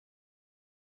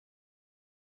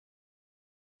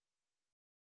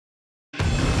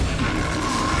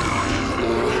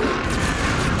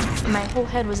whole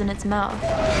head was in its mouth.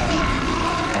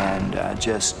 And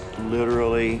just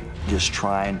literally just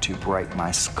trying to break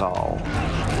my skull.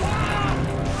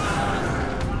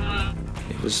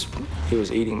 He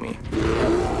was eating me.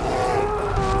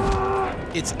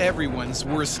 It's everyone's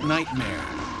worst nightmare,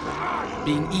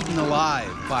 being eaten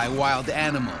alive by a wild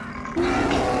animal.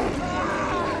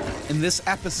 In this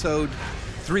episode,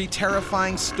 3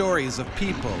 terrifying stories of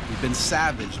people who've been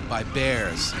savaged by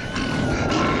bears.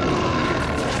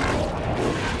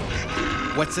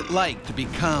 What's it like to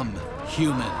become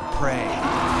human prey?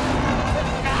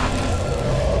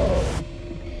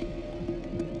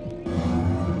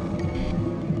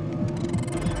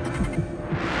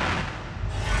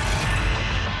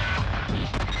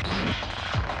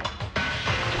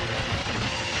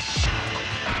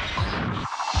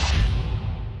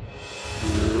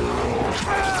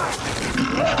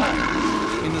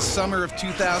 In the summer of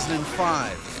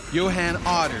 2005, Johan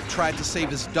Otter tried to save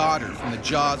his daughter from the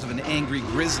jaws of an angry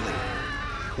grizzly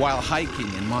while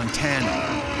hiking in Montana.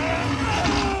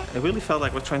 I really felt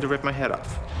like I was trying to rip my head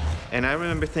off. And I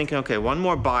remember thinking, okay, one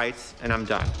more bite and I'm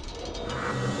done.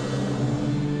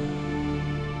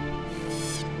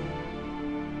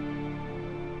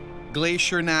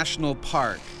 Glacier National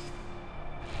Park,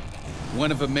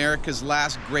 one of America's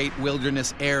last great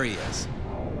wilderness areas.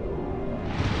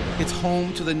 It's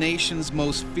home to the nation's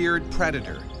most feared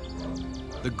predator,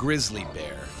 the grizzly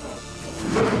bear.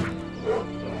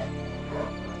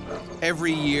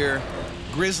 Every year,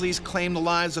 grizzlies claim the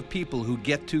lives of people who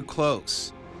get too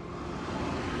close.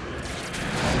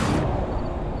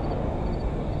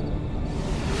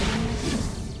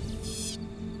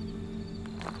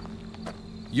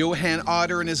 Johan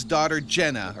Otter and his daughter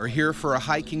Jenna are here for a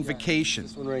hiking vacation.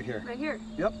 This one right here. Right here?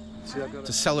 Yep. See, I got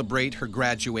to celebrate her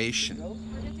graduation. We're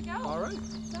good to go. All right.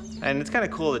 And it's kind of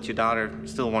cool that your daughter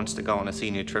still wants to go on a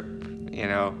senior trip, you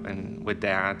know, and with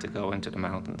Dad to go into the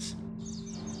mountains.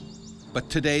 But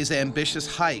today's ambitious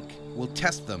hike will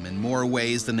test them in more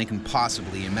ways than they can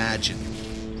possibly imagine.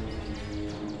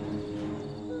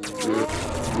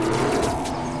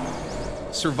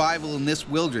 Survival in this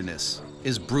wilderness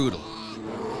is brutal.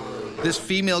 This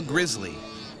female grizzly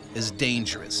is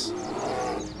dangerous.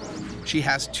 She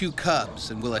has 2 cubs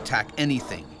and will attack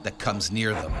anything that comes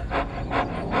near them.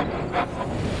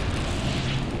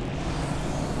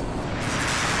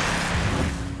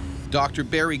 Dr.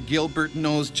 Barry Gilbert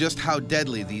knows just how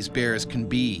deadly these bears can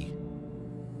be.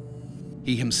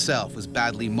 He himself was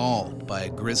badly mauled by a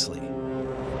grizzly.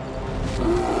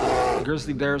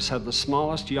 Grizzly bears have the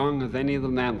smallest young of any of the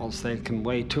mammals. They can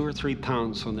weigh 2 or 3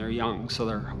 pounds when they're young, so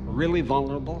they're really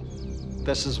vulnerable.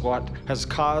 This is what has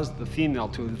caused the female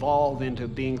to evolve into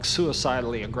being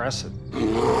suicidally aggressive.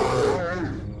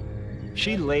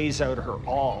 She lays out her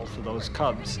all for those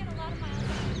cubs.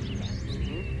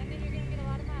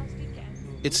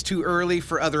 It's too early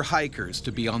for other hikers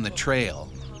to be on the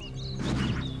trail.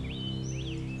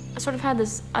 I sort of had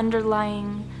this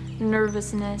underlying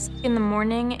nervousness. In the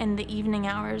morning and the evening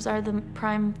hours are the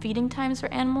prime feeding times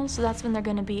for animals, so that's when they're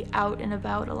going to be out and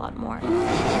about a lot more.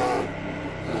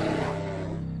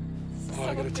 Oh,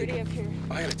 I gotta take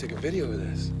a video of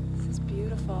this. This is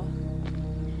beautiful.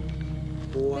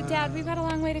 Wow. But Dad, we've got a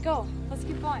long way to go. Let's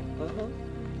keep going.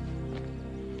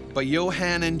 But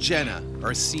Johan and Jenna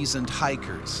are seasoned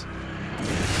hikers.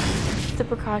 The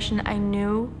precaution I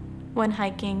knew when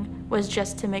hiking was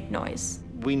just to make noise.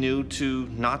 We knew to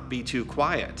not be too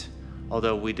quiet,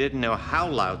 although we didn't know how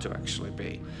loud to actually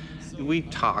be. We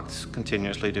talked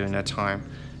continuously during that time,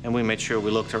 and we made sure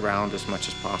we looked around as much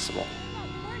as possible.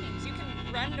 Mornings, you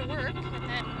can run to work and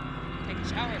then take a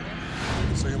shower.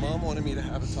 So your mom wanted me to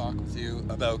have a talk with you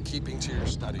about keeping to your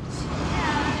studies.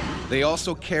 They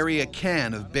also carry a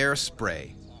can of bear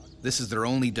spray. This is their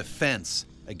only defense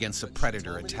against a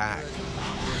predator attack.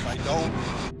 If I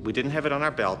don't... We didn't have it on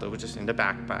our belt, it was just in the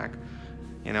backpack.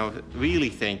 You know, really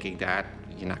thinking that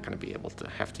you're not going to be able to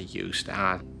have to use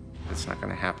that. It's not going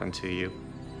to happen to you.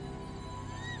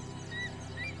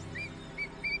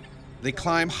 They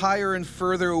climb higher and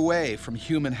further away from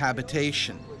human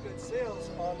habitation.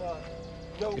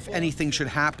 If anything should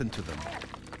happen to them,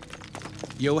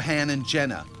 Johan and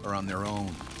Jenna are on their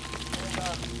own.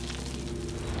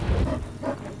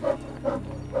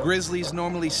 Grizzlies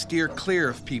normally steer clear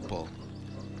of people.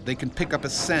 They can pick up a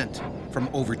scent from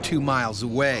over 2 miles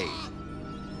away.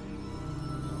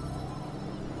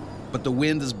 But the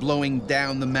wind is blowing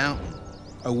down the mountain,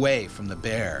 away from the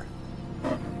bear.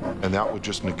 And that would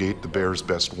just negate the bear's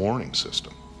best warning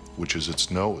system, which is its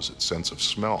nose, its sense of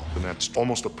smell. And that's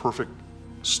almost a perfect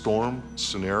storm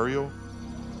scenario.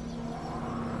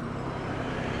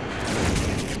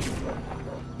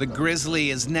 The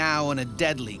grizzly is now on a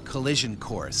deadly collision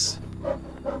course.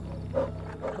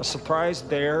 A surprised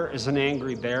bear is an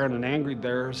angry bear, and an angry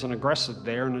bear is an aggressive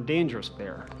bear and a dangerous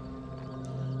bear.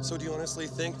 So do you honestly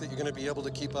think that you're going to be able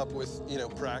to keep up with,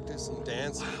 practice and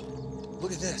dance?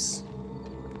 Look at this.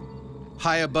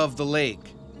 High above the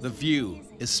lake, the view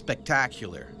is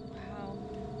spectacular.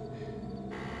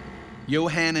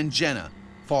 Johan and Jenna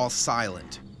fall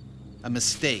silent, a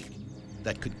mistake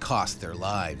that could cost their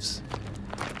lives.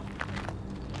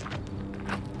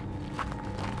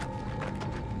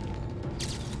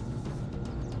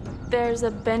 There's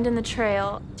a bend in the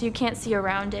trail, so you can't see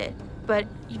around it, but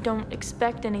you don't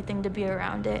expect anything to be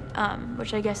around it,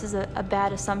 which I guess is a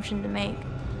bad assumption to make.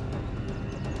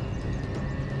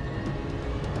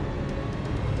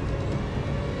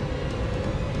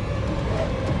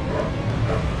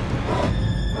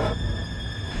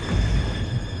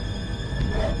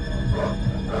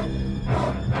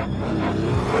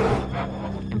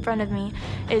 In front of me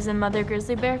is a mother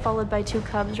grizzly bear, followed by 2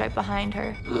 cubs right behind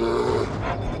her.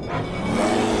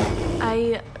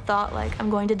 I thought, I'm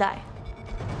going to die.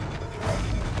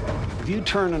 If you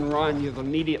turn and run, you've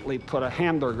immediately put a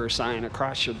hamburger sign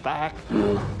across your back.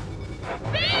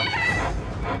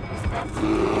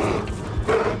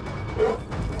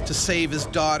 To save his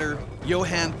daughter,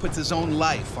 Johan puts his own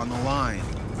life on the line.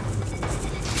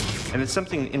 And it's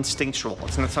something instinctual.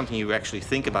 It's not something you actually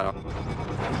think about.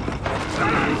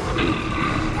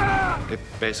 It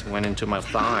basically went into my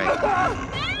thigh.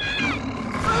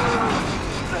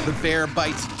 The bear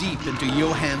bites deep into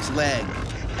Johan's leg,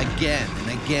 again and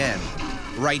again,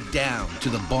 right down to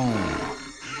the bone.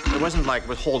 It wasn't like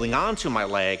with holding on to my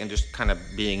leg and just kind of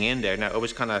being in there. No, it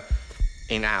was kind of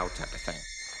in-out type of thing.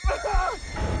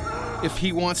 If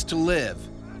he wants to live,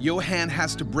 Johan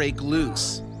has to break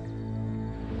loose.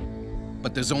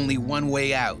 But there's only one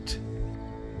way out,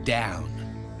 down.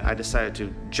 I decided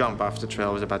to jump off the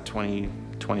trail. It was about 20,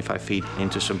 25 feet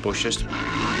into some bushes.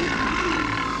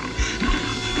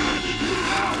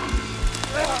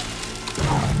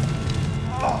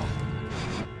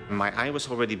 My eye was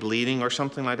already bleeding or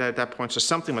something like that at that point, so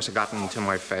something must have gotten into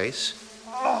my face.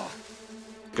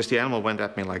 Because the animal went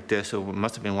at me like this, so it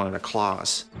must have been one of the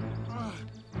claws.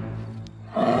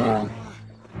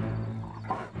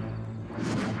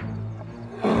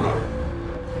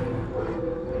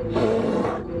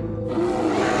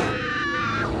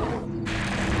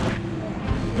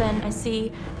 Then I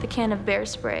see the can of bear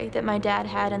spray that my dad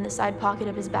had in the side pocket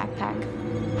of his backpack.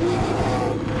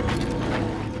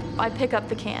 I pick up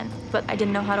the can, but I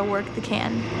didn't know how to work the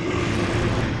can.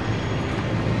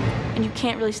 And you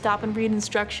can't really stop and read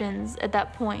instructions at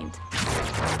that point.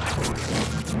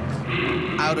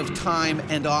 Out of time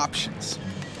and options,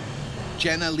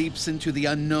 Jenna leaps into the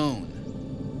unknown.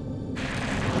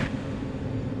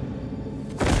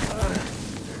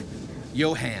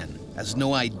 Johan has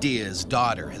no idea his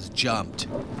daughter has jumped.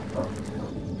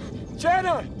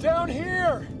 Jenna, down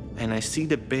here! And I see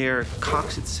the bear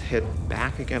cocks its head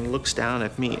back again, looks down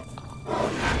at me.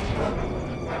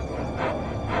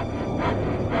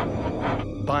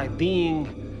 By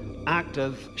being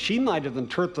active, she might have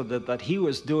interpreted that he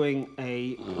was doing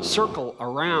a circle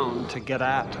around to get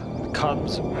at the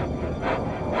cubs.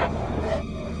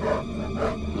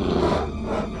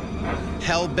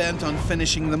 Hell-bent on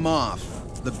finishing them off,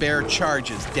 the bear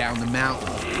charges down the mountain.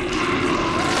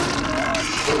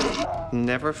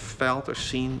 Never felt or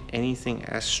seen anything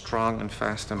as strong and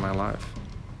fast in my life.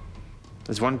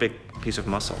 There's one big piece of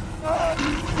muscle.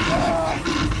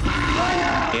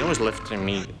 It was lifting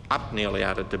me up nearly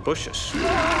out of the bushes.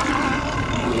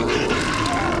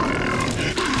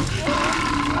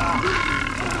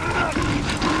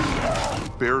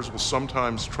 Bears will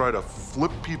sometimes try to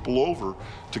flip people over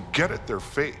to get at their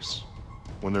face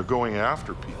when they're going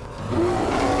after people.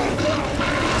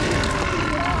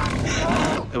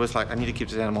 It was like, I need to keep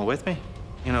this animal with me,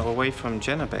 away from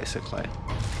Jenna, basically.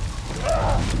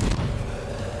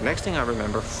 Next thing I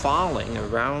remember, falling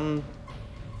around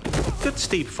a good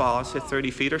steep fall, I'd say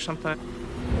 30 feet or something.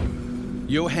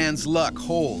 Johan's luck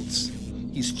holds.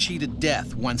 He's cheated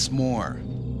death once more.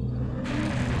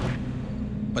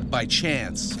 But by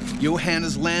chance, Johan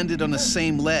has landed on the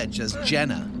same ledge as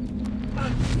Jenna.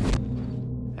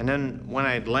 And then when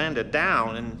I landed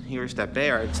down, and here's that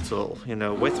bear, it's still,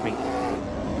 with me.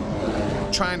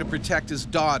 Trying to protect his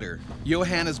daughter,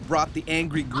 Johan has brought the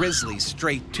angry grizzly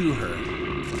straight to her.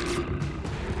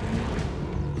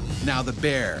 Now the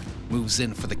bear moves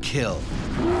in for the kill.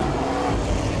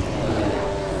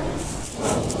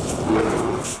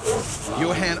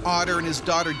 Johan Otter and his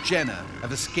daughter Jenna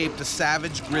have escaped a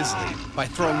savage grizzly by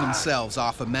throwing themselves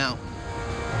off a mountain.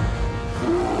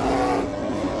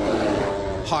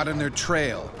 Hot on their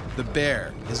trail, the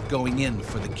bear is going in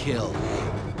for the kill.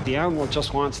 The animal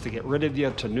just wants to get rid of you,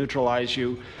 to neutralize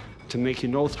you, to make you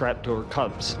no threat to her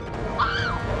cubs.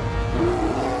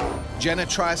 Jenna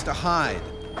tries to hide,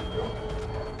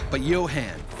 but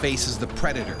Johan faces the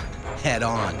predator head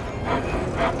on.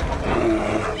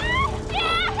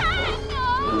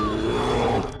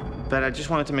 But I just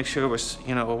wanted to make sure it was,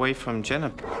 away from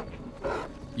Jenna.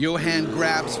 Johan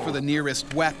grabs for the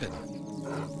nearest weapon,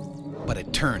 but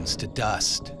it turns to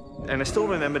dust. And I still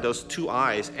remember those two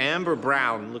eyes, amber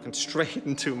brown, looking straight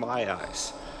into my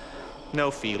eyes.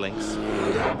 No feelings.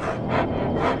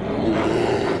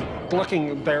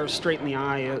 Looking bears straight in the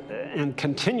eye and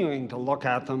continuing to look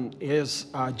at them is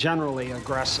generally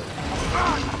aggressive.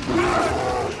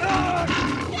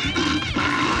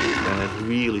 And it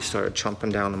really started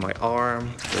chomping down on my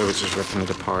arm. It was just ripping it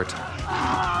apart.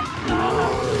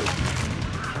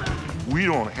 We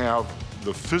don't have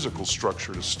the physical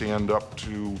structure to stand up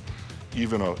to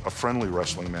even a friendly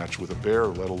wrestling match with a bear,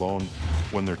 let alone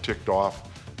when they're ticked off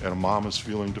and a mom is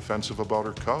feeling defensive about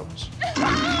her cubs.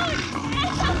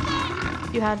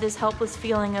 You have this helpless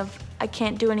feeling of, I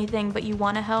can't do anything, but you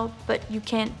want to help, but you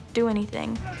can't do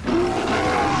anything.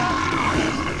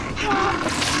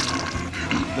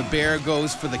 The bear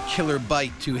goes for the killer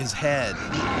bite to his head.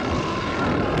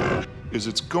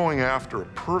 It's going after a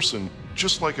person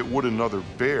just like it would another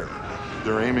bear.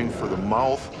 They're aiming for the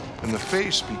mouth and the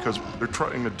face because they're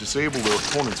trying to disable their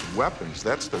opponent's weapons.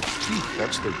 That's their teeth,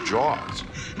 that's their jaws.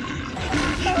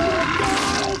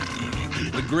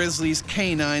 The grizzly's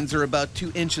canines are about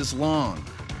 2 inches long,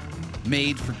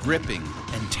 made for gripping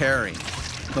and tearing.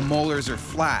 The molars are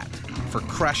flat for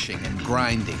crushing and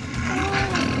grinding.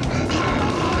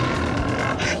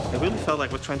 I really felt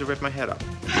like I was trying to rip my head up.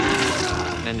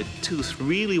 And the tooth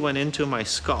really went into my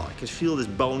skull. I could feel this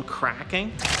bone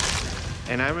cracking.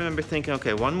 And I remember thinking,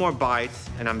 okay, one more bite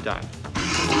and I'm done.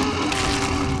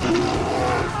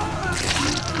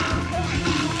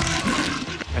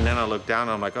 And then I looked down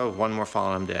and I'm like, oh, one more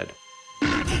fall and I'm dead.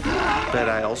 But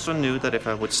I also knew that if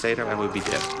I would stay there, I would be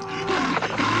dead.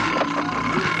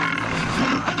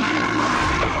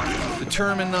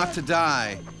 Determined not to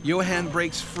die, Johan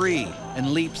breaks free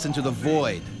and leaps into the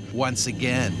void once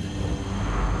again.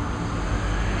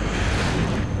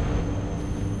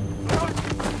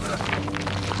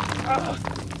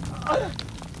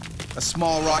 A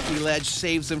small rocky ledge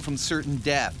saves him from certain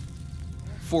death,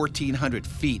 1,400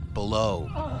 feet below.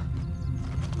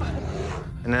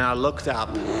 And then I looked up,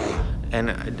 and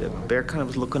the bear kind of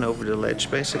was looking over the ledge,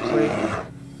 basically.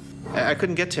 I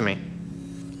couldn't get to me.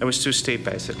 It was too steep,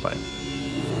 basically.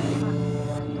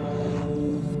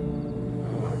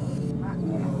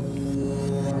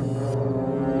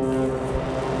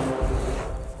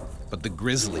 But the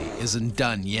grizzly isn't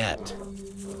done yet.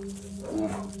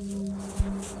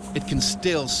 It can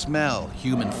still smell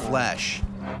human flesh.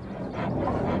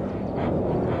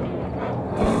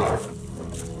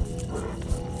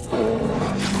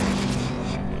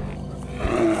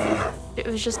 It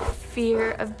was just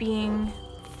fear of being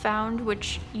found,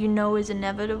 which you know is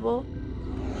inevitable.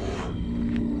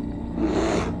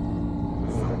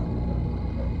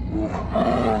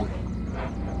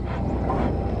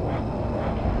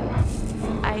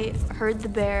 I heard the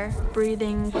bear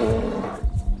breathing,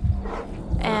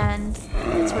 and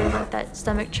it's sort of like that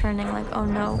stomach churning, like, oh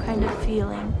no, kind of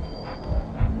feeling.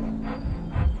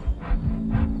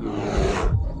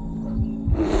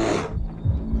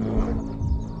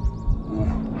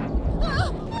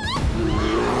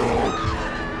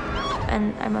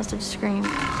 And I must have screamed.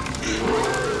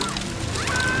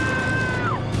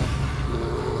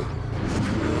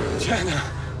 Jenna!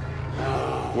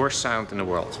 Worst sound in the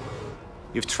world.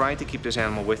 You've tried to keep this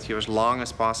animal with you as long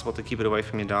as possible to keep it away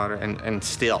from your daughter, and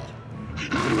still.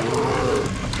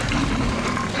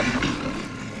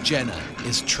 Jenna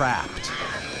is trapped.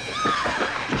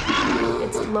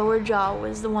 Its lower jaw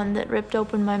was the one that ripped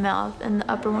open my mouth, and the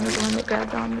upper one was the one that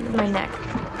grabbed onto my neck.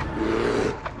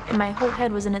 And my whole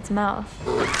head was in its mouth.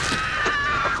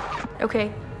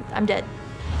 Okay, I'm dead.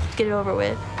 Get it over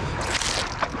with.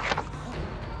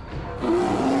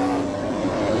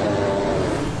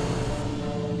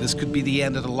 This could be the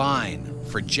end of the line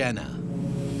for Jenna.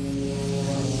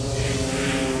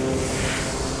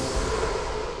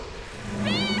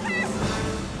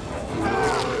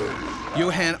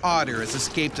 Johan Otter has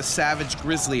escaped a savage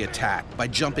grizzly attack by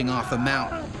jumping off a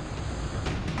mountain.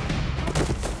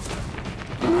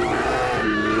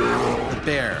 The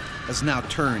bear has now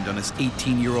turned on his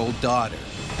 18-year-old daughter.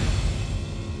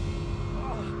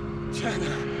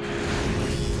 Jenna!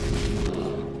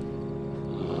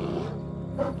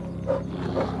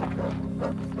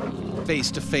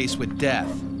 Face to face with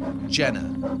death,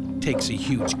 Jenna takes a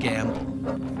huge gamble.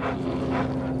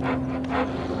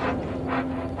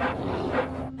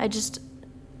 I just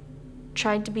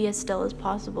tried to be as still as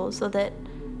possible so that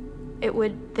it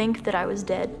would think that I was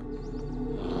dead.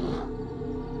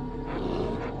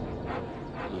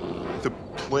 The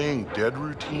playing dead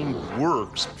routine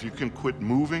works if you can quit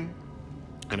moving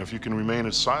and if you can remain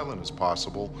as silent as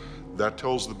possible. That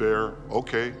tells the bear,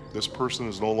 okay, this person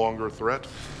is no longer a threat.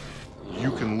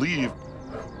 You can leave.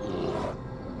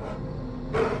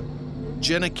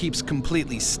 Jenna keeps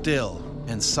completely still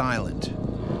and silent.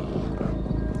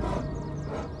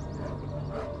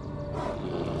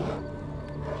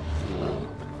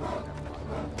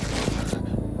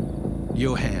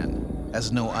 Johan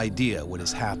has no idea what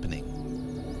is happening.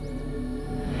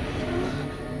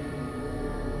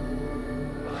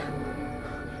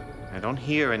 I don't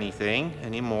hear anything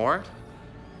anymore.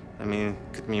 I mean,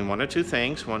 it could mean one or two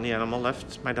things. One, the animal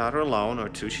left my daughter alone, or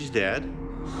two, she's dead.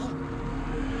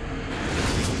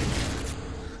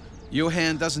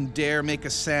 Johan doesn't dare make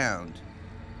a sound.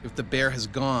 If the bear has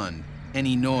gone,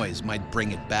 any noise might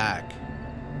bring it back.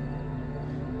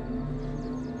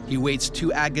 He waits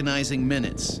 2 agonizing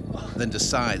minutes, then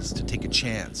decides to take a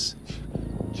chance.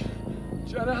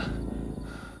 Jenna?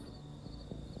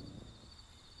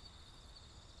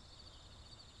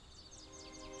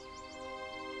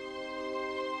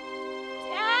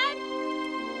 Dad?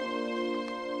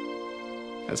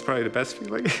 That's probably the best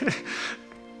feeling.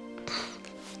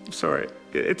 I'm sorry.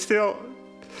 It's still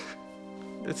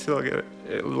get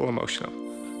a little emotional.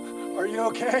 Are you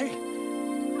okay?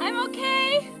 I'm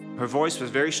okay. Her voice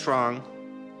was very strong,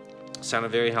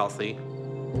 sounded very healthy.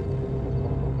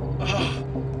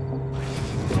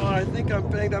 Oh, I think I'm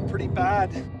banged up pretty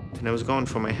bad. And it was going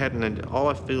for my head, and then all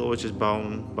I feel was just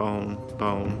bone, bone,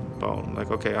 bone, bone.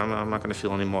 Like, okay, I'm not gonna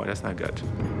feel anymore. That's not good.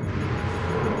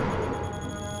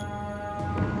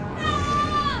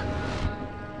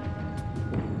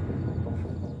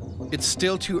 It's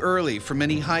still too early for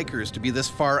many hikers to be this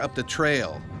far up the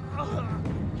trail.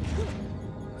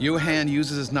 Johan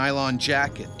uses his nylon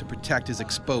jacket to protect his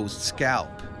exposed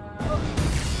scalp.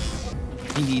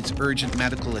 He needs urgent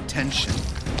medical attention.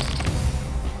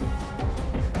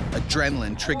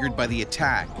 Adrenaline triggered by the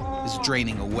attack is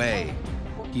draining away.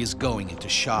 He is going into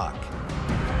shock.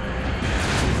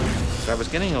 I was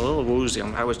getting a little woozy.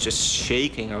 I was just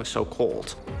shaking. I was so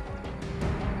cold.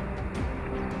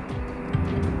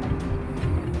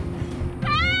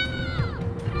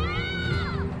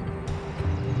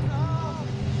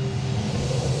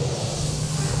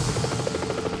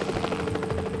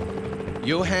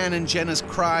 Johan and Jenna's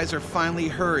cries are finally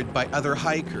heard by other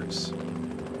hikers.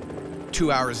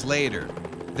 2 hours later,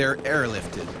 they're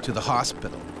airlifted to the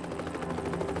hospital.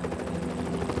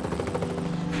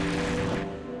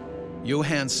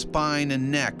 Johan's spine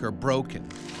and neck are broken.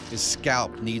 His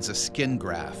scalp needs a skin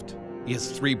graft. He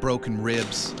has 3 broken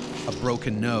ribs, a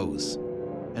broken nose,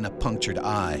 and a punctured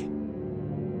eye.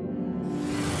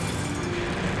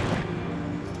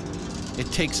 It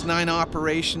takes 9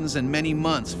 operations and many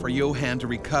months for Johan to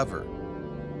recover.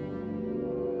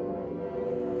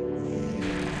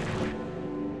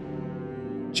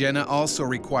 Jenna also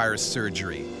requires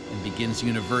surgery and begins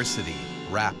university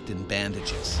wrapped in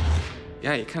bandages.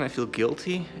 Yeah, you kind of feel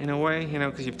guilty in a way, you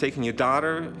know, because you've taken your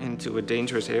daughter into a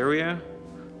dangerous area.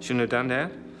 Shouldn't have done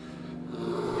that.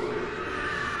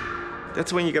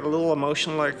 That's when you get a little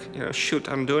emotional, like, you know, shoot,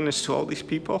 I'm doing this to all these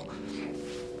people.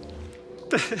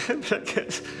 I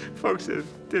guess folks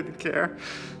didn't care.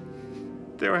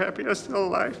 They were happy I was still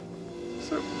alive.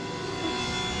 So.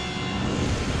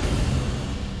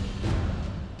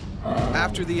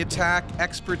 After the attack,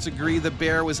 experts agree the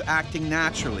bear was acting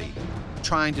naturally,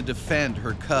 trying to defend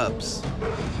her cubs.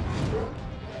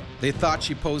 They thought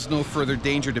she posed no further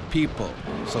danger to people,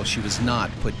 so she was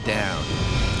not put down.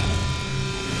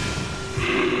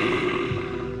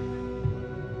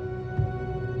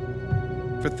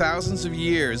 For thousands of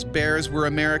years, bears were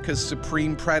America's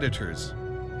supreme predators.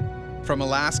 From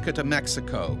Alaska to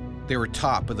Mexico, they were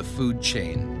top of the food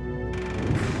chain.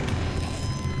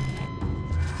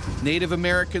 Native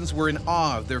Americans were in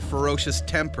awe of their ferocious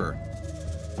temper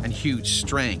and huge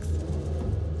strength.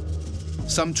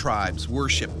 Some tribes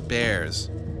worshipped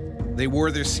bears. They wore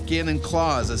their skin and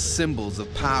claws as symbols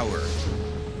of power.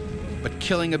 But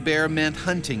killing a bear meant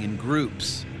hunting in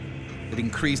groups. It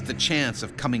increased the chance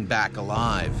of coming back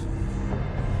alive.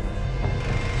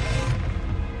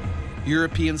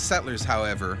 European settlers,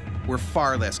 however, were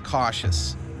far less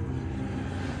cautious.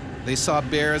 They saw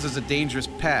bears as a dangerous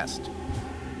pest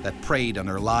that preyed on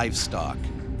their livestock.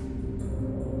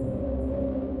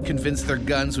 Convinced their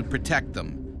guns would protect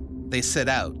them, They set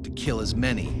out to kill as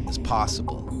many as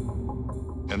possible.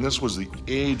 And this was the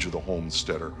age of the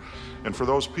homesteader. And for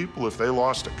those people, if they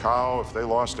lost a cow, if they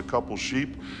lost a couple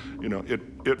sheep, you know,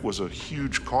 it was a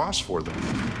huge cost for them.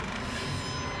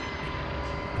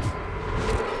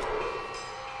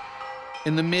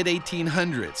 In the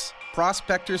mid-1800s,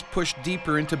 prospectors pushed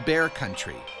deeper into bear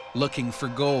country, looking for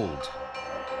gold.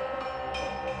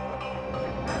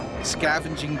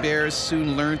 Scavenging bears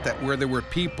soon learned that where there were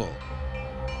people,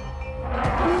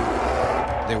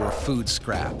 there were food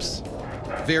scraps.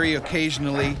 Very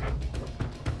occasionally,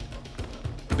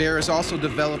 bears also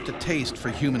developed a taste for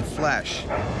human flesh.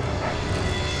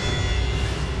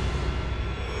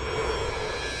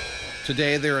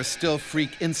 Today, there are still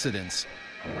freak incidents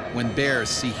when bears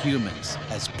see humans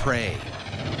as prey.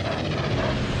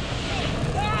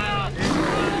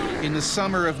 In the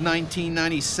summer of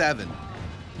 1997,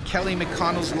 Kelly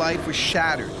McConnell's life was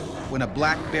shattered when a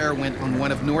black bear went on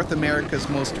one of North America's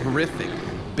most horrific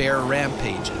bear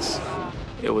rampages.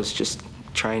 It was just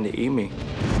trying to eat me.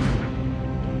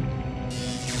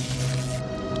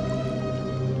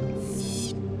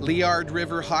 Liard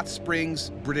River Hot Springs,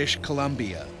 British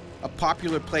Columbia, a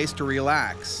popular place to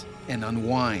relax and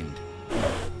unwind.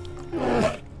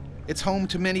 It's home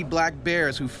to many black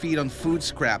bears who feed on food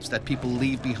scraps that people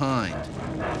leave behind.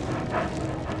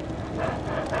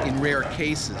 In rare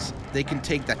cases, they can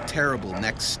take that terrible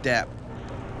next step.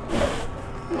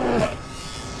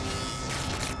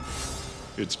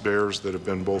 It's bears that have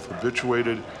been both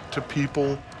habituated to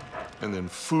people and then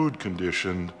food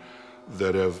conditioned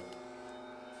that have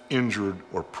injured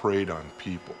or preyed on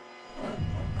people.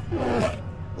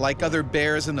 Like other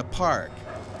bears in the park,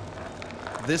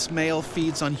 this male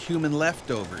feeds on human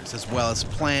leftovers as well as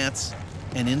plants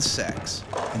and insects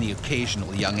and the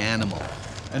occasional young animal.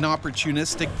 An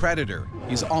opportunistic predator,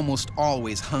 he's almost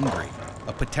always hungry,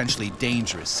 a potentially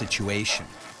dangerous situation.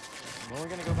 When are we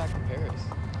gonna go back to Paris?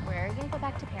 Where are you gonna go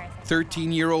back to Paris?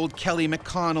 13-year-old Kelly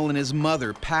McConnell and his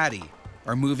mother, Patty,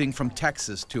 are moving from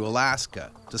Texas to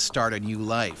Alaska to start a new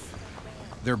life.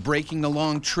 They're breaking the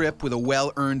long trip with a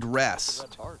well-earned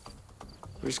rest. We're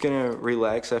just gonna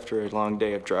relax after a long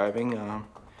day of driving.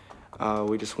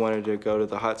 We just wanted to go to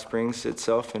the hot springs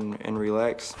itself and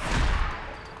relax.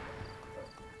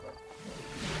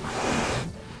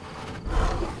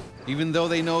 Even though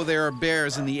they know there are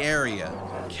bears in the area,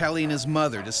 Kelly and his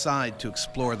mother decide to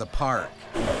explore the park.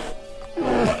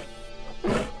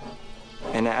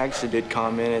 And I actually did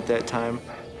comment at that time,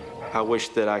 I wish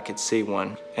that I could see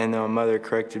one. And my mother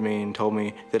corrected me and told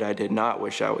me that I did not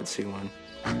wish I would see one.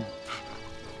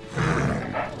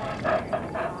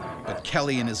 But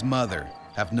Kelly and his mother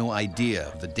have no idea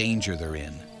of the danger they're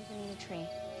in.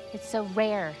 It's so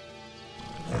rare.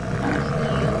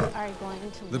 Are going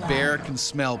to The bear can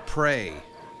smell prey,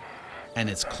 and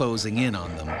it's closing in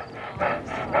on them.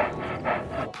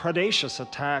 A predaceous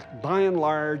attack, by and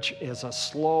large, is a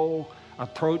slow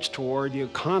approach toward you,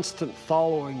 constant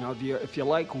following of you, if you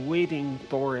like, waiting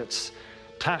for its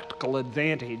tactical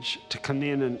advantage to come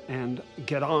in and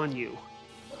get on you.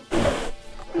 Hey,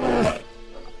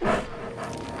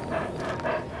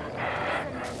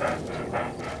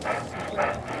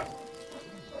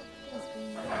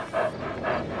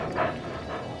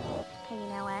 you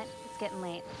know what? It's getting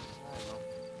late.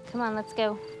 Come on, let's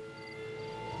go.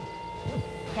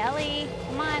 Kelly,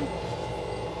 come on.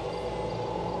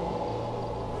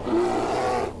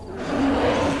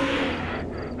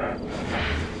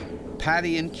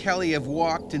 Patty and Kelly have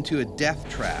walked into a death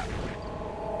trap.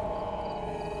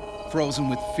 Frozen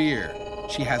with fear,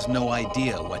 she has no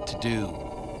idea what to do.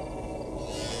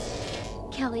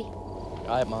 Kelly. All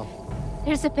right, Mom.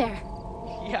 There's a bear.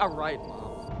 Yeah, right,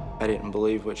 Mom. I didn't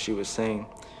believe what she was saying.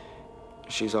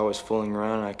 She's always fooling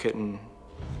around. I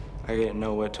didn't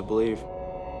know what to believe.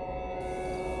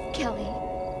 Kelly.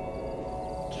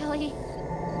 Kelly.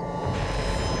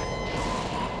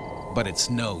 But it's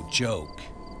no joke.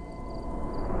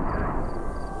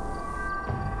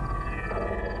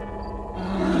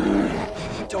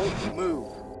 Don't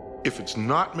move. If it's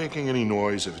not making any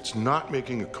noise, if it's not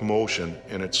making a commotion,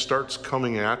 and it starts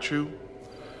coming at you,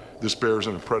 this bear's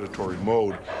in a predatory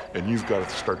mode, and you've got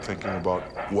to start thinking about,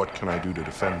 what can I do to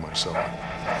defend myself?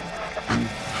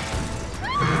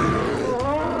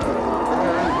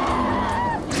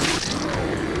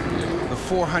 The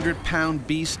 400-pound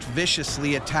beast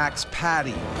viciously attacks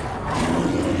Patty.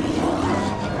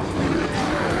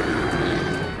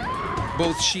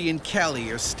 Both she and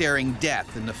Kelly are staring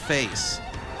death in the face.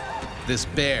 This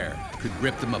bear could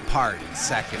rip them apart in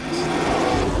seconds.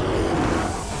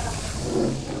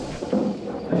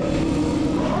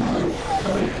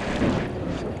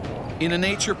 In a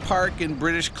nature park in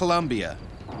British Columbia,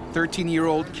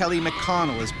 13-year-old Kelly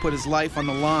McConnell has put his life on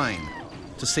the line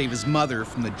to save his mother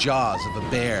from the jaws of a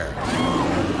bear.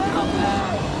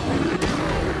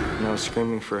 And I was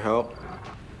screaming for help,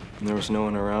 and there was no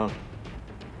one around.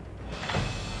 I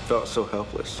felt so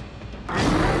helpless.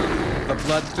 The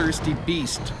bloodthirsty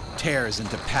beast tears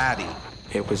into Patty.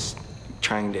 It was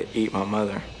trying to eat my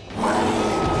mother.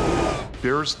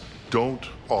 Bears don't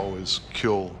always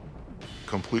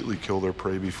completely kill their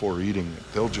prey before eating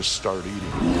it. They'll just start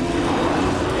eating.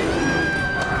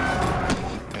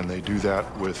 And they do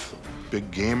that with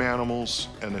big game animals,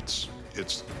 and it's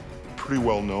pretty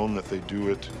well known that they do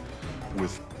it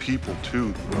with people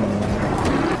too.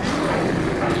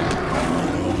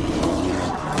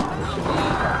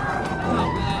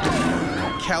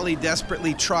 Kelly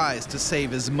desperately tries to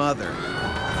save his mother.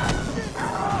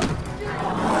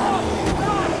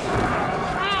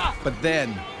 But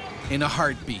then, in a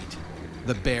heartbeat,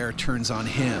 the bear turns on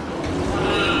him.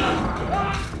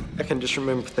 I can just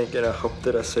remember thinking, I hope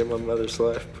that I saved my mother's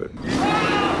life,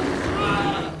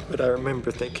 but I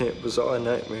remember thinking it was all a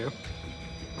nightmare.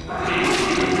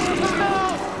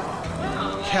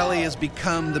 Kelly has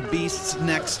become the beast's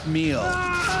next meal.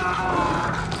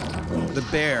 The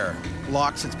bear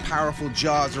locks its powerful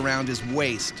jaws around his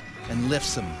waist and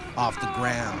lifts him off the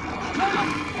ground.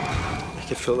 I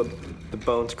could feel the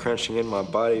bones crunching in my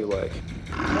body like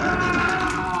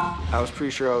I was pretty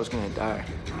sure I was gonna die.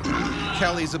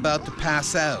 Kelly's about to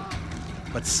pass out,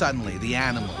 but suddenly the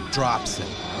animal drops him.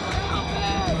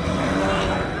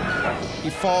 He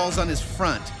falls on his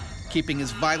front, keeping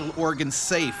his vital organs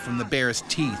safe from the bear's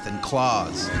teeth and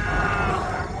claws.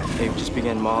 They just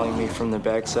began mauling me from the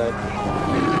backside.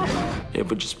 It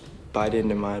would just bite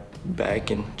into my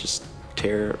back and just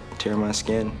tear my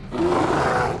skin.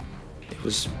 It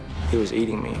was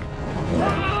eating me.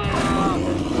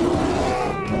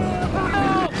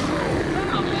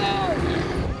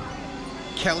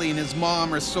 Kelly and his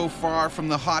mom are so far from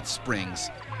the hot springs,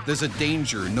 there's a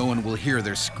danger no one will hear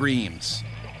their screams.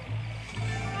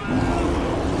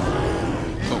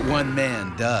 But one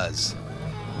man does.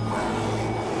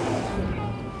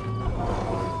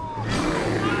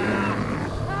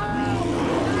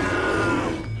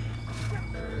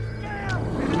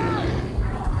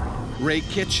 Ray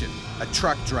Kitchen, a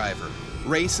truck driver,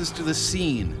 races to the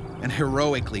scene and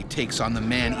heroically takes on the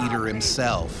man-eater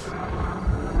himself.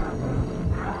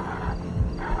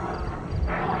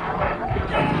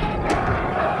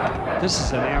 This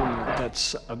is an animal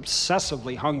that's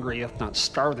obsessively hungry, if not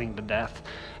starving to death,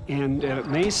 and it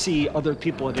may see other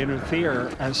people that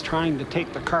interfere as trying to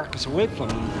take the carcass away from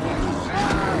them.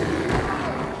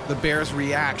 The bear's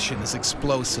reaction is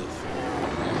explosive.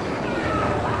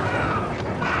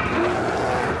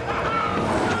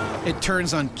 It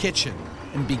turns on Kitchen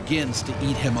and begins to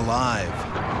eat him alive.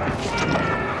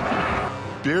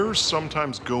 Bears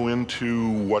sometimes go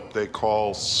into what they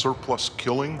call surplus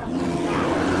killing.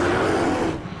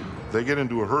 They get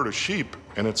into a herd of sheep,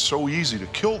 and it's so easy to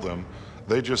kill them,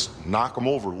 they just knock them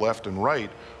over left and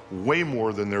right, way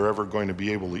more than they're ever going to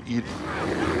be able to eat.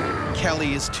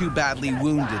 Kelly is too badly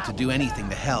wounded to do anything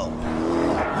to help.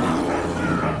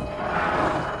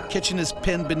 Kitchen is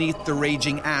pinned beneath the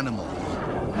raging animal.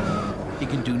 He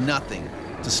can do nothing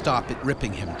to stop it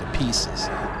ripping him to pieces.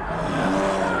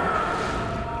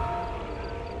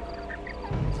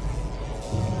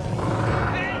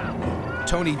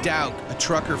 Tony Dowk, a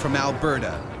trucker from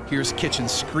Alberta, hears Kitchen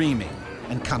screaming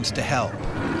and comes to help.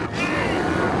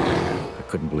 I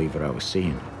couldn't believe what I was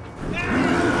seeing.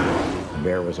 The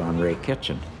bear was on Ray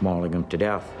Kitchen, mauling him to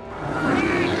death.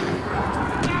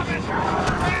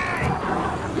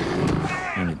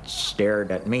 And it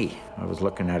stared at me. I was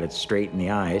looking at it straight in the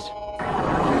eyes.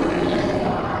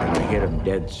 And I hit him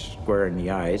dead square in the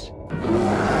eyes.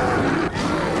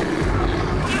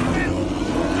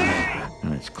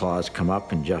 And its claws come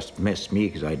up and just missed me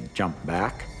because I jumped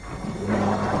back.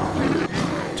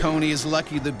 Tony is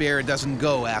lucky the bear doesn't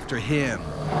go after him.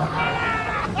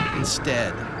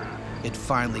 Instead, it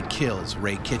finally kills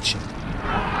Ray Kitchen.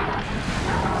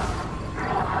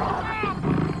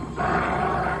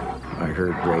 I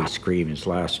heard Ray scream his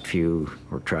last few,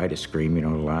 or try to scream, the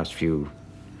last few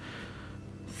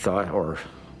thought or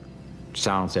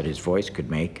sounds that his voice could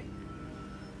make.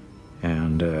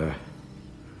 And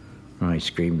I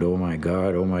screamed, "Oh my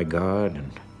God,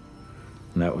 and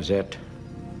that was it."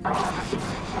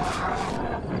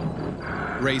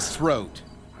 Ray's throat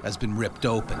has been ripped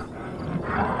open.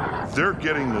 They're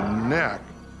getting the neck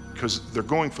because they're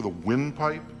going for the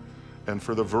windpipe and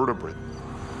for the vertebrae.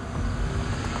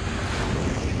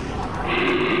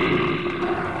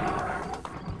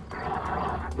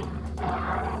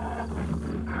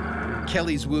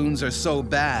 Kelly's wounds are so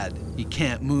bad, he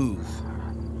can't move.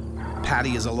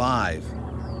 Patty is alive,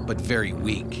 but very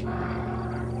weak.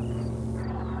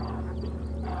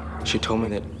 She told me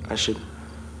that I should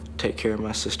take care of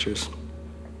my sisters.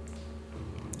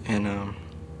 And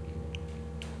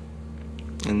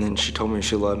then she told me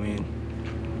she loved me.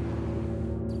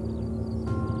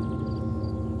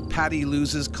 Patty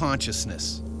loses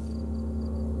consciousness.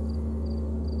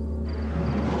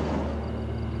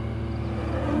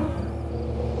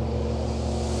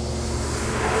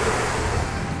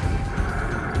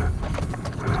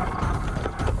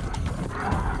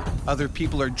 Other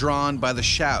people are drawn by the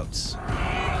shouts.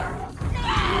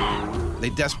 They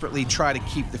desperately try to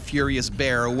keep the furious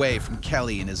bear away from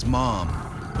Kelly and his mom.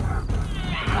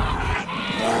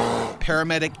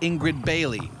 Paramedic Ingrid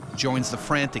Bailey joins the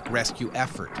frantic rescue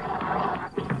effort.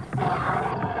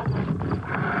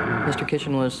 Mr.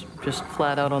 Kitchen was just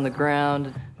flat out on the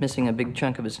ground, missing a big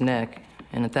chunk of his neck.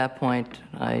 And at that point,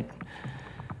 I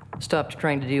stopped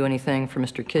trying to do anything for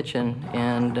Mr. Kitchen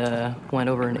and went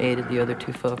over and aided the other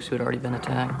two folks who had already been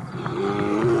attacked.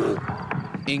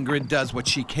 Ingrid does what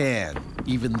she can,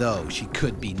 even though she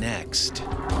could be next. You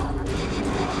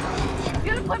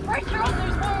gotta put pressure on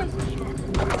those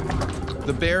wounds.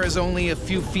 The bear is only a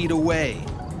few feet away.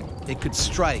 It could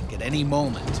strike at any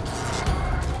moment.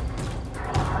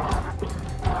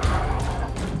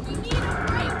 We need a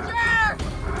breakthrough!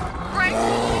 Frank,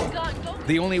 gun, go.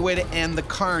 The only way to end the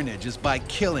carnage is by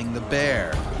killing the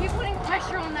bear. Keep putting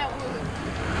pressure on that wound.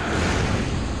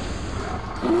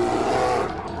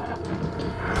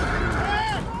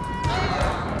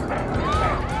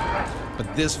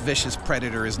 But this vicious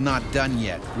predator is not done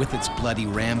yet with its bloody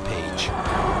rampage.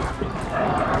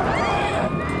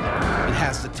 It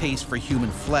has the taste for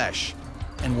human flesh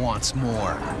and wants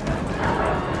more.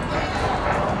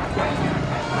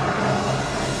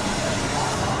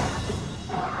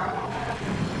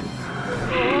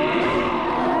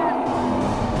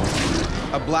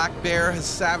 A black bear has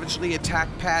savagely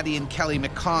attacked Patty and Kelly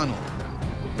McConnell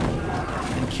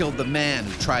and killed the man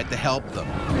who tried to help them.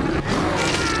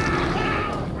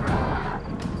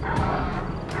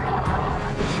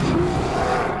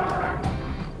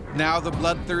 Now the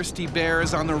bloodthirsty bear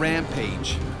is on the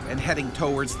rampage and heading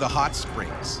towards the hot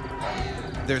springs.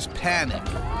 There's panic.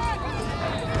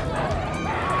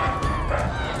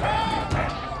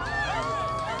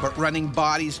 But running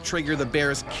bodies trigger the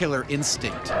bear's killer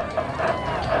instinct.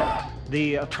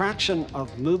 The attraction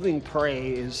of moving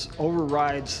prey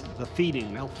overrides the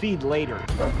feeding. They'll feed later.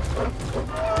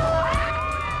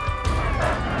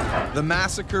 The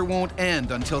massacre won't end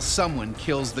until someone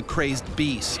kills the crazed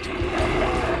beast.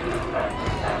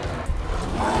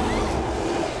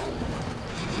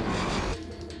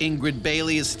 Ingrid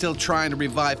Bailey is still trying to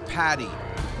revive Patty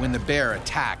when the bear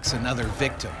attacks another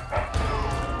victim.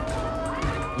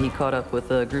 He caught up with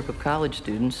a group of college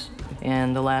students,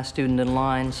 and the last student in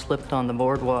line slipped on the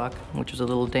boardwalk, which was a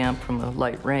little damp from a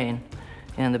light rain,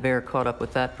 and the bear caught up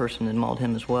with that person and mauled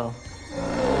him as well.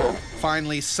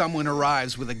 Finally, someone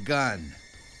arrives with a gun.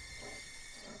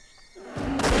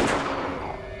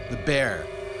 The bear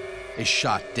is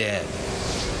shot dead.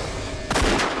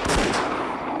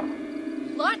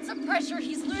 Lots of pressure.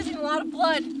 He's losing a lot of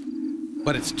blood.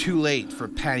 But it's too late for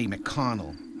Patty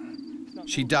McConnell.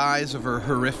 She dies of her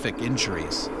horrific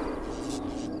injuries.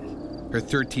 Her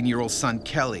 13-year-old son,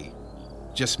 Kelly,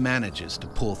 just manages to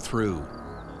pull through.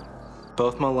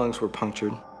 Both my lungs were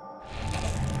punctured.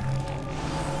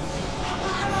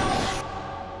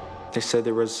 They said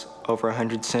there was over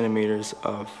 100 centimeters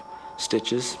of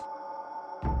stitches.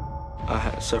 I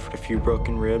had suffered a few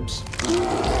broken ribs.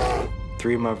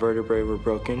 3 of my vertebrae were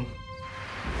broken.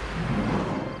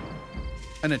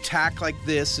 An attack like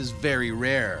this is very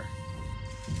rare.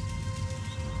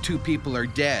 2 people are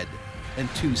dead and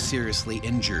 2 seriously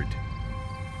injured.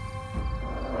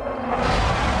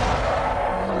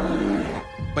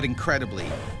 But incredibly,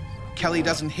 Kelly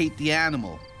doesn't hate the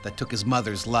animal that took his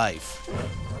mother's life.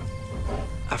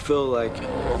 I feel like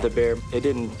the bear, it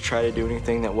didn't try to do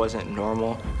anything that wasn't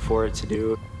normal for it to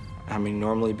do. I mean,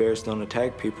 normally bears don't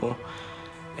attack people,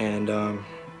 and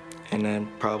I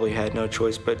probably had no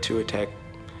choice but to attack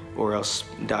or else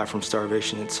die from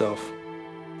starvation itself.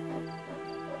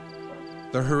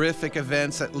 The horrific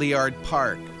events at Liard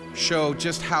Park show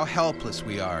just how helpless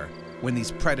we are when these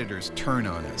predators turn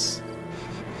on us.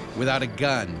 Without a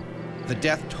gun, the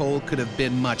death toll could have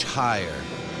been much higher.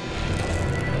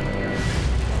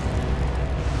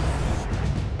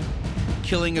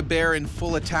 Killing a bear in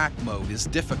full attack mode is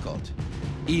difficult,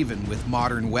 even with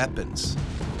modern weapons.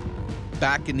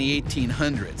 Back in the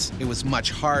 1800s, it was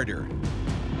much harder.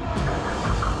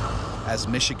 as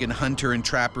Michigan hunter and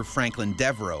trapper Franklin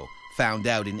Devereaux found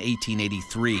out in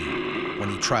 1883 when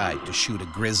he tried to shoot a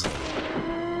grizzly.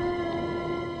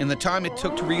 In the time it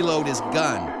took to reload his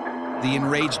gun, the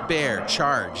enraged bear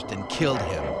charged and killed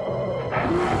him.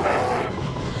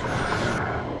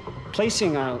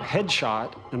 Placing a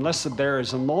headshot, unless the bear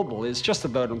is immobile, is just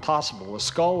about impossible. The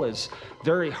skull is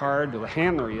very hard. With a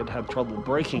hammer, you'd have trouble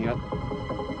breaking it.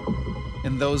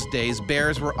 In those days,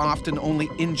 bears were often only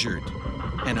injured,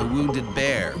 and a wounded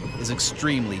bear is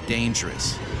extremely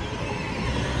dangerous.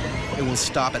 It will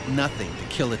stop at nothing to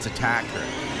kill its attacker.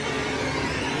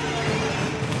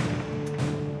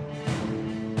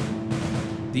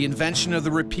 The invention of the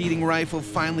repeating rifle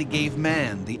finally gave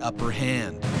man the upper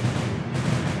hand.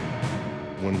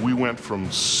 When we went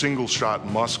from single-shot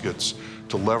muskets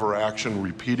to lever-action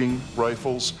repeating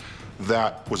rifles,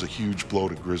 that was a huge blow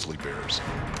to grizzly bears.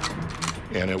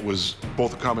 And it was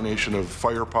both a combination of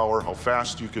firepower, how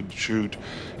fast you could shoot,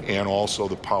 and also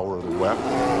the power of the weapon.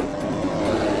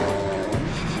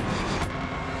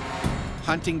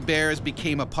 Hunting bears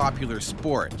became a popular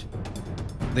sport.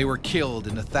 They were killed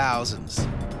in the thousands.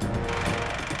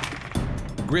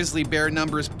 Grizzly bear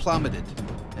numbers plummeted,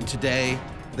 and today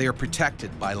they are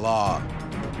protected by law.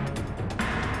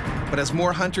 But as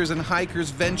more hunters and hikers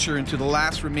venture into the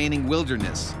last remaining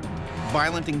wilderness,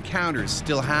 violent encounters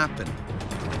still happen.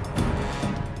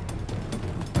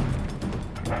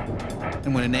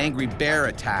 And when an angry bear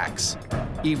attacks,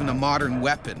 even a modern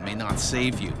weapon may not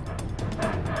save you.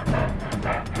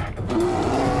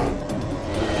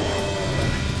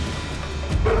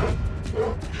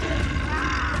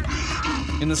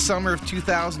 In the summer of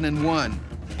 2001,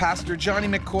 Pastor Johnny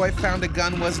McCoy found a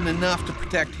gun wasn't enough to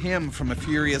protect him from a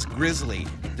furious grizzly,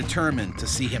 determined to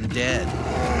see him dead.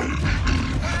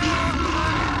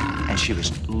 And she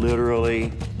was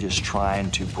literally just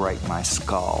trying to break my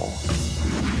skull.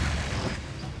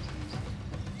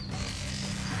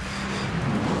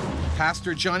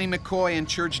 Pastor Johnny McCoy and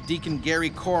church deacon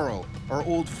Gary Corral are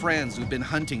old friends who've been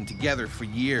hunting together for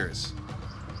years.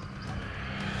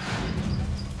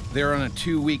 They're on a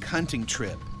 2-week hunting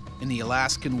trip in the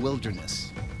Alaskan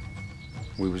wilderness.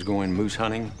 We was going moose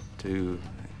hunting to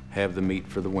have the meat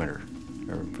for the winter,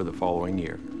 or for the following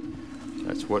year.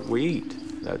 That's what we eat.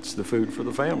 That's the food for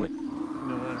the family.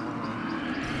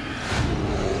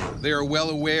 They are well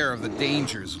aware of the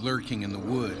dangers lurking in the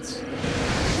woods.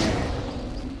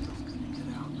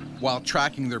 While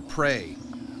tracking their prey,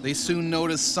 they soon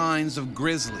notice signs of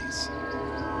grizzlies.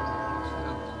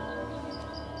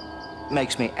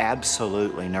 Makes me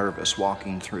absolutely nervous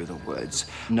walking through the woods,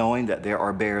 knowing that there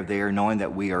are bear there, knowing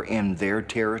that we are in their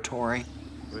territory.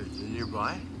 Wait, is it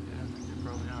nearby? Yeah, you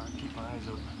probably are. Keep my eyes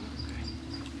open.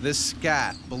 This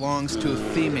scat belongs to a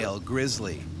female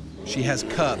grizzly. She has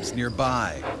cubs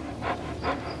nearby.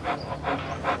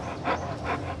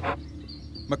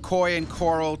 McCoy and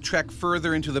Coral trek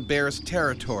further into the bear's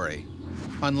territory.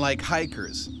 Unlike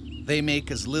hikers, they make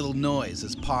as little noise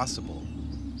as possible.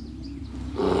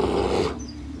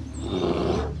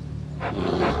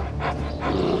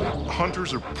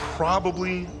 Hunters are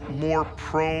probably more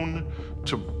prone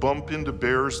to bump into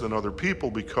bears than other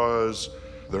people because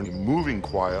they're moving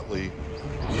quietly.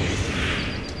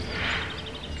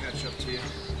 Catch up to you.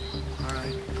 All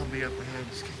right, I'll be up ahead.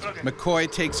 Okay. McCoy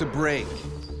takes a break.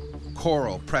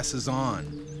 Coral presses on.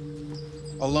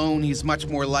 Alone, he's much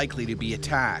more likely to be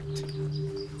attacked.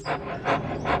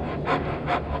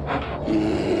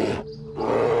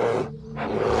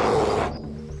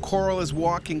 Coral is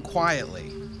walking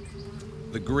quietly.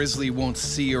 The grizzly won't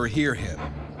see or hear him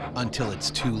until it's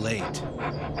too late.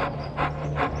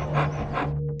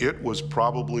 It was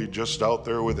probably just out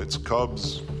there with its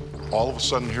cubs. All of a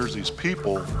sudden, here's these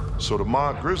people. So to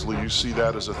Ma Grizzly, you see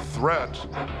that as a threat.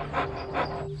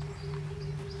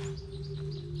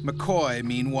 McCoy,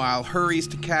 meanwhile, hurries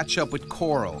to catch up with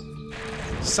Coral.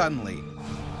 Suddenly,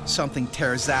 something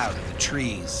tears out of the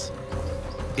trees.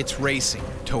 It's racing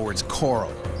towards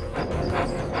Coral.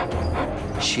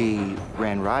 She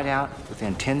ran right out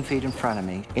within 10 feet in front of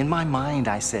me. In my mind,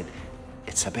 I said,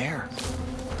 it's a bear.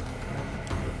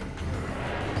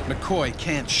 McCoy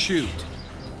can't shoot.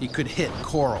 He could hit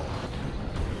Coral.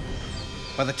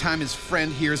 By the time his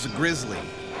friend hears a grizzly,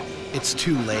 it's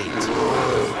too late.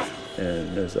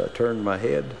 And as I turned my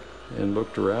head and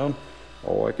looked around,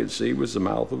 all I could see was the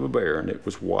mouth of a bear, and it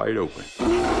was wide open.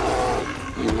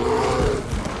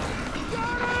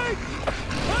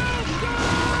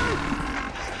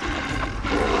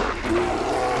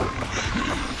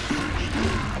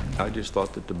 I just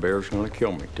thought that the bear's gonna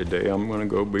kill me. Today I'm gonna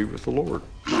go be with the Lord.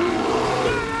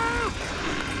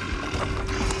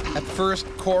 At first,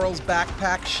 Coral's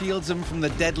backpack shields him from the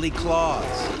deadly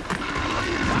claws.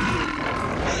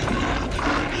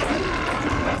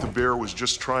 The bear was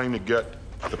just trying to get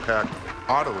the pack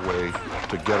out of the way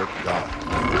to get it down.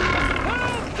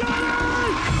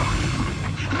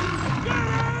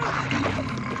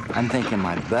 I'm thinking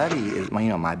my buddy is, you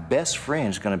know, my best friend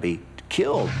is going to be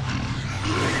killed.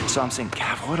 So I'm saying,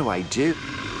 God, what do I do?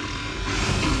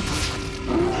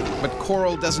 But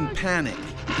Coral doesn't panic.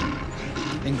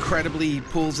 Incredibly, he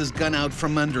pulls his gun out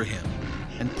from under him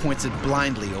and points it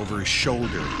blindly over his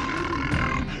shoulder.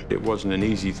 It wasn't an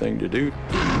easy thing to do.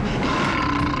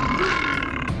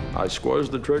 I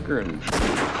squeezed the trigger and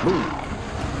boom.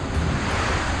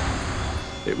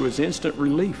 It was instant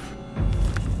relief.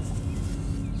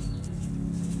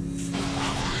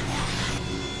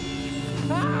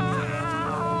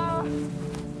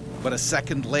 But a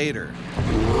second later,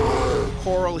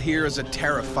 Coral hears a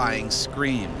terrifying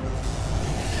scream.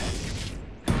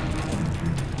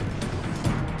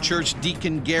 Church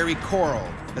deacon Gary Coral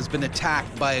has been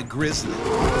attacked by a grizzly.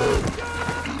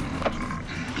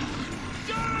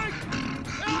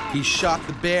 He shot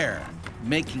the bear,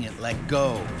 making it let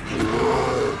go.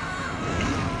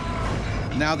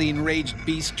 Now the enraged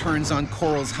beast turns on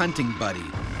Coral's hunting buddy,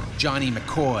 Johnny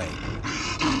McCoy.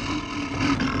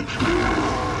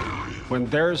 When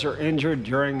bears are injured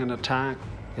during an attack,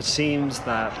 it seems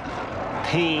that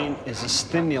pain is a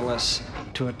stimulus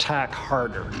to attack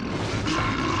harder.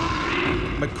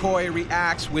 McCoy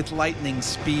reacts with lightning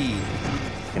speed.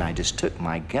 And I just took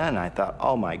my gun, I thought,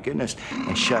 oh my goodness,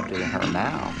 and shoved it in her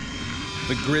mouth.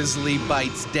 The grizzly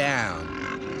bites down.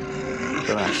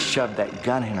 But when I shoved that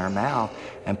gun in her mouth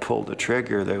and pulled the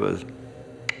trigger, there was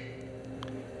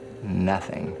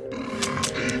nothing.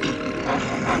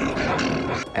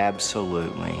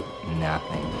 Absolutely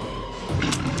nothing.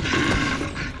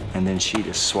 And then she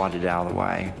just swatted out of the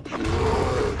way.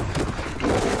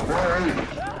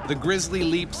 The grizzly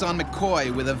leaps on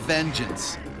McCoy with a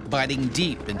vengeance, biting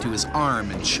deep into his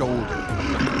arm and shoulder.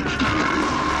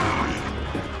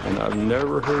 And I've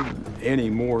never heard any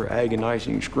more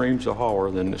agonizing screams of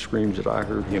horror than the screams that I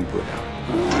heard him put out.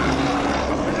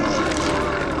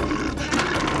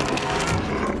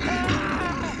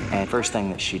 And first thing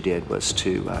that she did was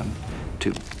to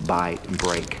bite and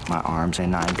break my arms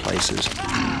in 9 places.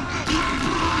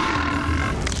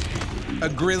 A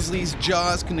grizzly's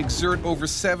jaws can exert over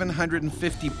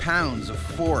 750 pounds of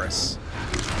force.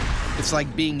 It's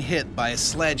like being hit by a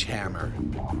sledgehammer.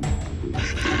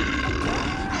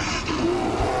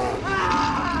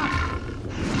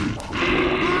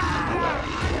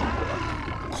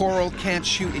 Coral can't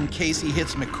shoot in case he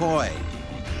hits McCoy.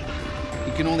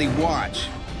 He can only watch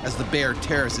as the bear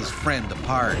tears his friend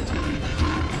apart.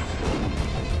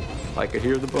 I could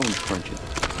hear the bones crunching.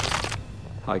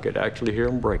 I could actually hear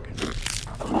them breaking.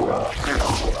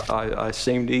 I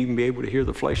seemed to even be able to hear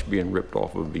the flesh being ripped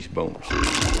off of these bones.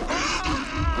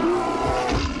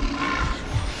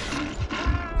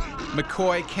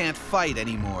 McCoy can't fight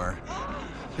anymore.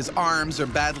 His arms are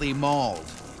badly mauled.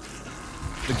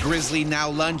 The grizzly now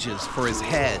lunges for his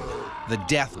head, the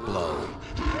death blow.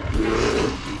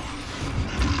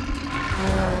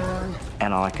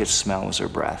 And all I could smell was her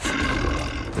breath.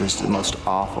 It was the most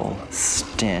awful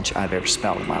stench I've ever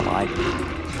smelled in my life.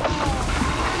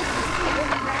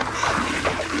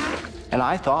 And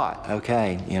I thought,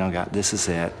 okay, you know, God, this is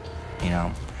it. You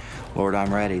know, Lord,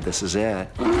 I'm ready. This is it.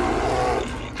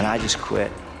 And I just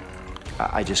quit.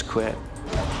 I just quit.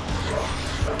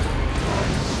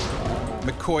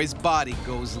 McCoy's body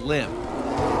goes limp.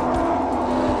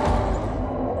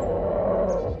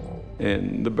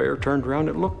 And the bear turned around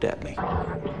and looked at me.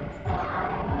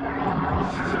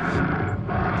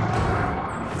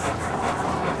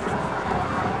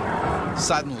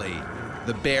 Suddenly,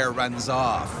 the bear runs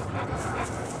off.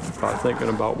 I think in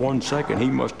about 1 second, he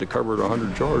must have covered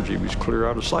 100 yards. He was clear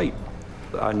out of sight.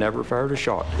 I never fired a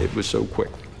shot. It was so quick.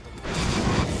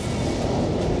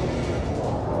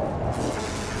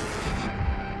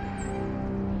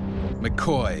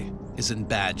 McCoy is in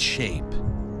bad shape.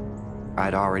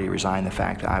 I'd already resigned the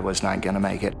fact that I was not going to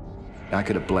make it. I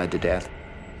could have bled to death.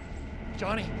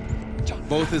 Johnny.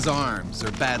 Both his arms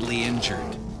are badly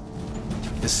injured.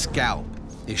 His scalp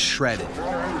is shredded.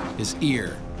 His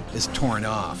ear is torn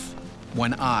off.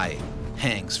 One eye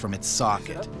hangs from its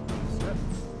socket.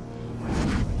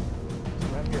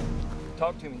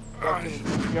 Talk to me. Talk to me.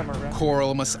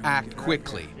 Coral must act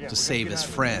quickly to save his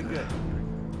friend.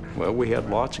 Well, we had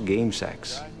lots of game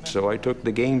sacks. So I took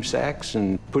the game sacks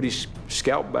and put his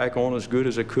scalp back on as good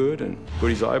as I could and put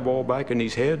his eyeball back in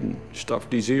his head and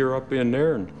stuffed his ear up in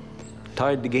there and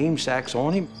tied the game sacks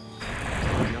on him.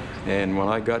 And when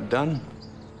I got done,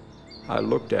 I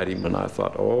looked at him and I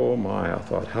thought, oh my, I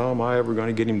thought, how am I ever going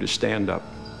to get him to stand up?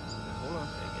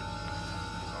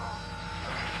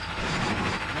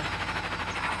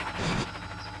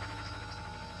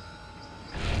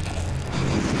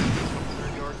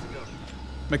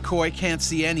 McCoy can't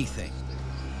see anything,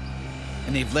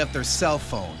 and they've left their cell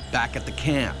phone back at the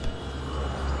camp.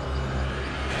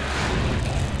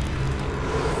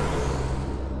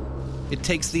 It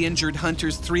takes the injured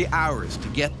hunters 3 hours to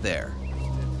get there.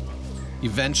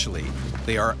 Eventually,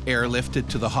 they are airlifted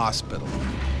to the hospital.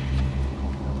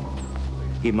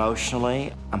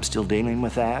 Emotionally, I'm still dealing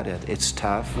with that. It's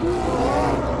tough.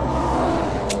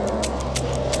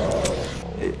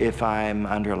 If I'm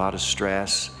under a lot of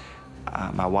stress,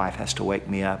 my wife has to wake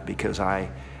me up because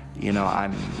I'm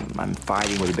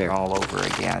fighting with a bear all over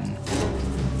again.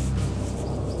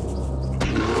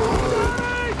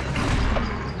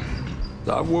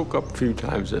 I woke up a few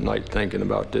times at night thinking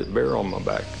about this bear on my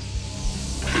back.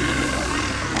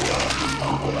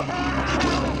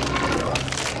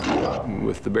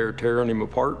 With the bear tearing him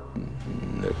apart,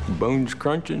 and the bones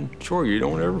crunching, sure, you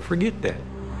don't ever forget that.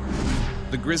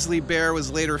 The grizzly bear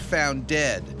was later found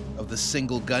dead of the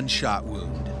single gunshot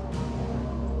wound.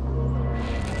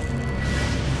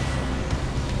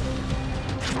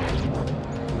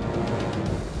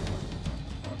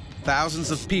 Thousands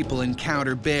of people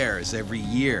encounter bears every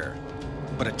year,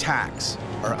 but attacks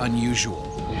are unusual.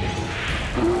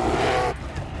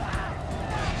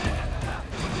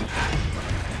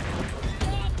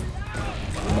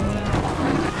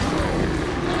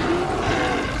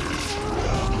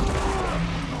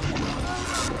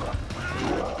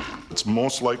 It's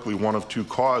most likely one of two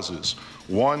causes.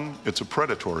 One, it's a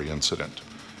predatory incident,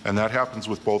 and that happens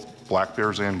with both black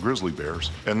bears and grizzly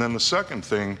bears. And then the second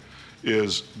thing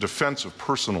is defense of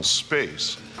personal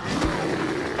space.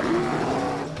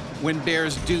 When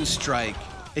bears do strike,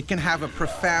 it can have a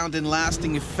profound and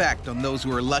lasting effect on those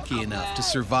who are lucky enough to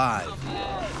survive.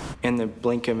 In the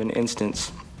blink of an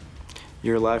instant,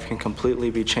 your life can completely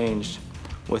be changed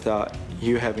without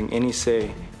you having any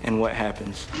say in what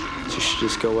happens. So you should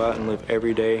just go out and live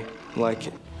every day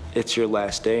like it's your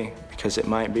last day, because it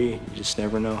might be. You just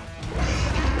never know.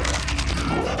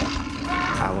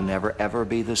 I will never, ever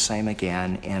be the same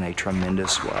again in a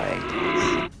tremendous way.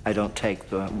 I don't take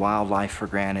the wildlife for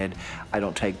granted. I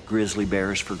don't take grizzly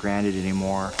bears for granted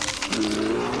anymore.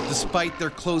 Despite their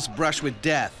close brush with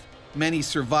death, many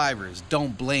survivors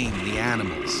don't blame the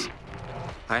animals.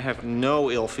 I have no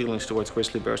ill feelings towards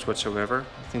grizzly bears whatsoever.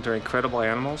 I think they're incredible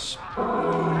animals.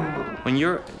 When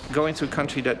you're going through a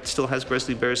country that still has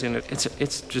grizzly bears in it,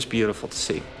 it's just beautiful to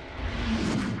see.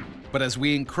 But as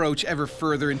we encroach ever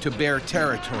further into bear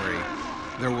territory,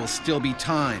 there will still be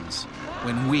times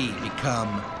when we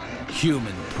become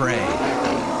human prey.